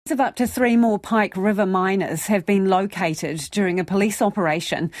Of up to 3 more Pike River miners have been located during a police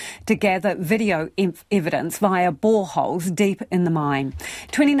operation to gather video evidence via boreholes deep in the mine.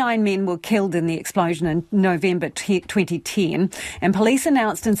 29 men were killed in the explosion in November 2010, and police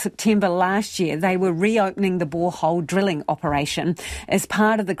announced in September last year they were reopening the borehole drilling operation as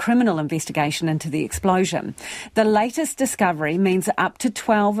part of the criminal investigation into the explosion. The latest discovery means up to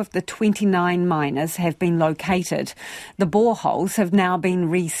 12 of the 29 miners have been located. The boreholes have now been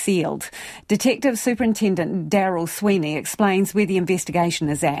resealed. Detective Superintendent Daryl Sweeney explains where the investigation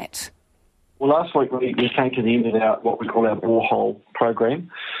is at. Well, last week we came to the end of what we call our borehole program,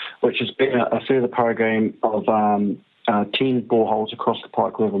 which has been a further program of 10 boreholes across the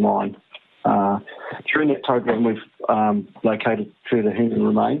Pike River mine. During that program, we've located further human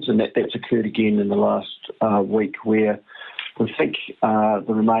remains, and that's occurred again in the last week, where we think the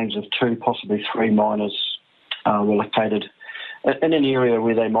remains of 2, possibly 3 miners were located in an area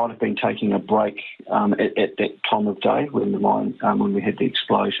where they might have been taking a break at that time of day when the mine, when we had the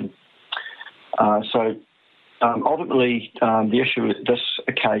explosion. Ultimately, the issue with this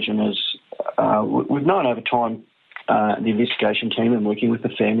occasion is we've known over time, the investigation team and working with the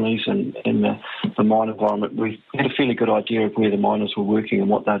families and the mine environment, we've had a fairly good idea of where the miners were working and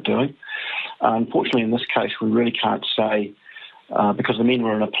what they're doing. Unfortunately, in this case, we really can't say because the men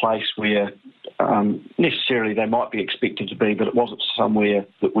were in a place where necessarily they might be expected to be, but it wasn't somewhere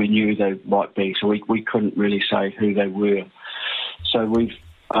that we knew they might be, so we couldn't really say who they were. So we've,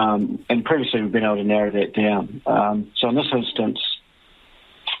 and previously we've been able to narrow that down. So in this instance,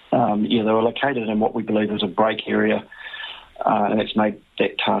 they were located in what we believe is a break area, and it's made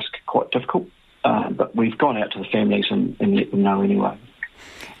that task quite difficult. But we've gone out to the families and let them know anyway.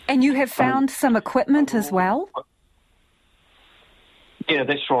 And you have found some equipment as well? Yeah,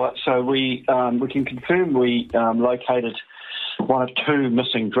 that's right. So we can confirm we located one of 2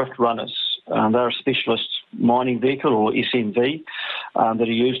 missing drift runners. They're a specialist mining vehicle, or SMV, that are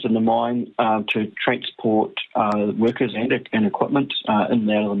used in the mine to transport workers and equipment in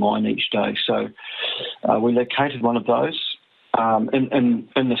and out of the mine each day. So we located one of those in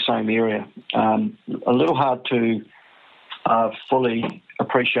the same area. A little hard to fully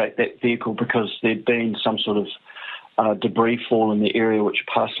appreciate that vehicle because there'd been some sort of debris fall in the area which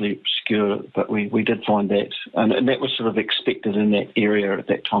partially obscured it, but we did find that, and that was sort of expected in that area at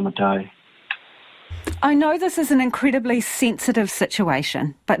that time of day. I know this is an incredibly sensitive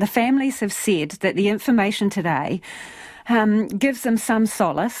situation, but the families have said that the information today gives them some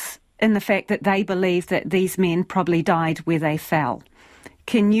solace in the fact that they believe that these men probably died where they fell.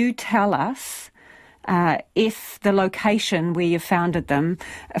 Can you tell us if the location where you found them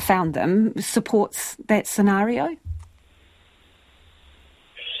supports that scenario?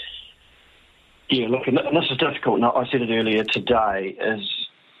 Yeah, look, and this is difficult, and I said it earlier today, is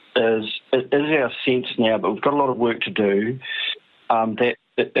our sense now, but we've got a lot of work to do, that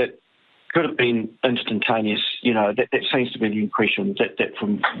it could have been instantaneous. That seems to be the impression that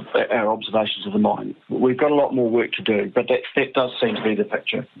from our observations of the mine. We've got a lot more work to do, but that does seem to be the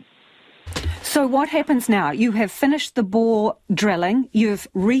picture. So what happens now? You have finished the bore drilling, you've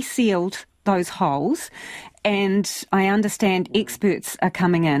resealed those holes, and I understand experts are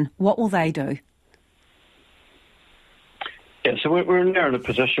coming in. What will they do? Yeah, so we're now in a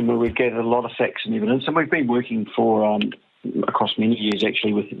position where we've gathered a lot of facts and evidence, and we've been working for across many years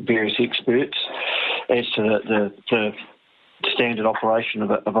actually with various experts as to the standard operation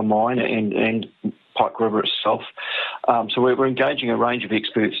of a mine and Pike River itself. So we're engaging a range of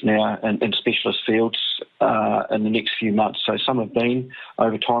experts now in specialist fields in the next few months. So some have been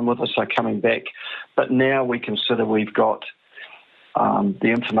over time with us, so coming back, but now we consider we've got the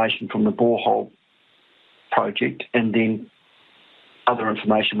information from the borehole project and then other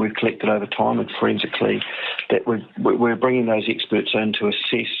information we've collected over time and forensically that we're bringing those experts in to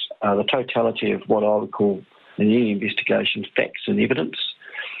assess the totality of what I would call in any investigation facts and evidence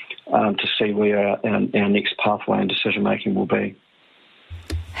to see where our next pathway and decision making will be.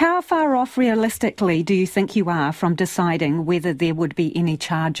 How far off realistically do you think you are from deciding whether there would be any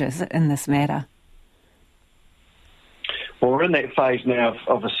charges in this matter? Well, we're in that phase now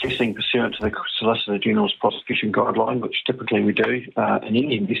of assessing pursuant to the Solicitor General's prosecution guideline, which typically we do in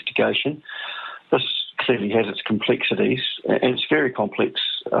any investigation. This clearly has its complexities, and it's very complex,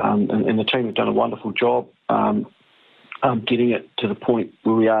 and the team have done a wonderful job getting it to the point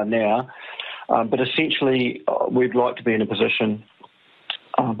where we are now. But essentially, we'd like to be in a position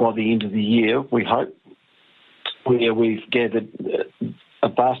by the end of the year, we hope, where we've gathered a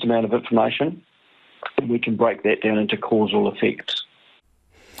vast amount of information, and we can break that down into causal effects.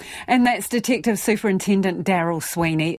 And that's Detective Superintendent Daryl Sweeney.